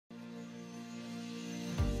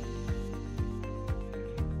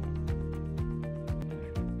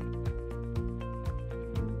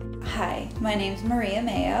Hi, my name's Maria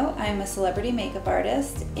Mayo. I'm a celebrity makeup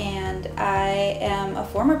artist and I am a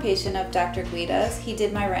former patient of Dr. Guida's. He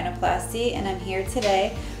did my rhinoplasty and I'm here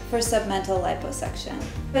today for submental liposuction.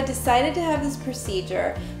 I decided to have this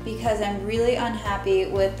procedure because I'm really unhappy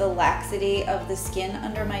with the laxity of the skin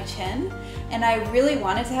under my chin and I really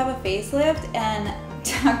wanted to have a facelift, and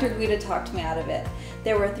Dr. Guida talked me out of it.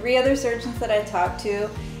 There were 3 other surgeons that I talked to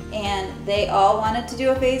and they all wanted to do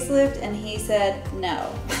a facelift and he said,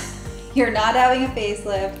 no, you're not having a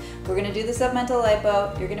facelift. We're gonna do the submental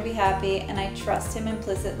lipo, you're gonna be happy, and I trust him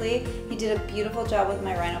implicitly. He did a beautiful job with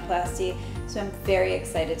my rhinoplasty, so I'm very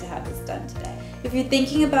excited to have this done today. If you're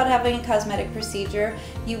thinking about having a cosmetic procedure,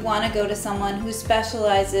 you wanna go to someone who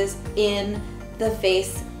specializes in the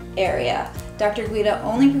face area. Dr. Guida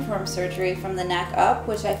only performed surgery from the neck up,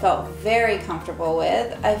 which I felt very comfortable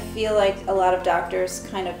with. I feel like a lot of doctors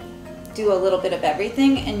kind of do a little bit of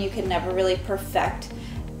everything and you can never really perfect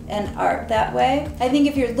an art that way. I think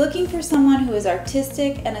if you're looking for someone who is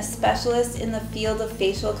artistic and a specialist in the field of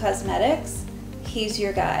facial cosmetics, he's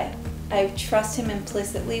your guy. I trust him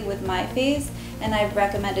implicitly with my face and I've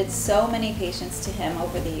recommended so many patients to him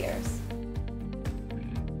over the years.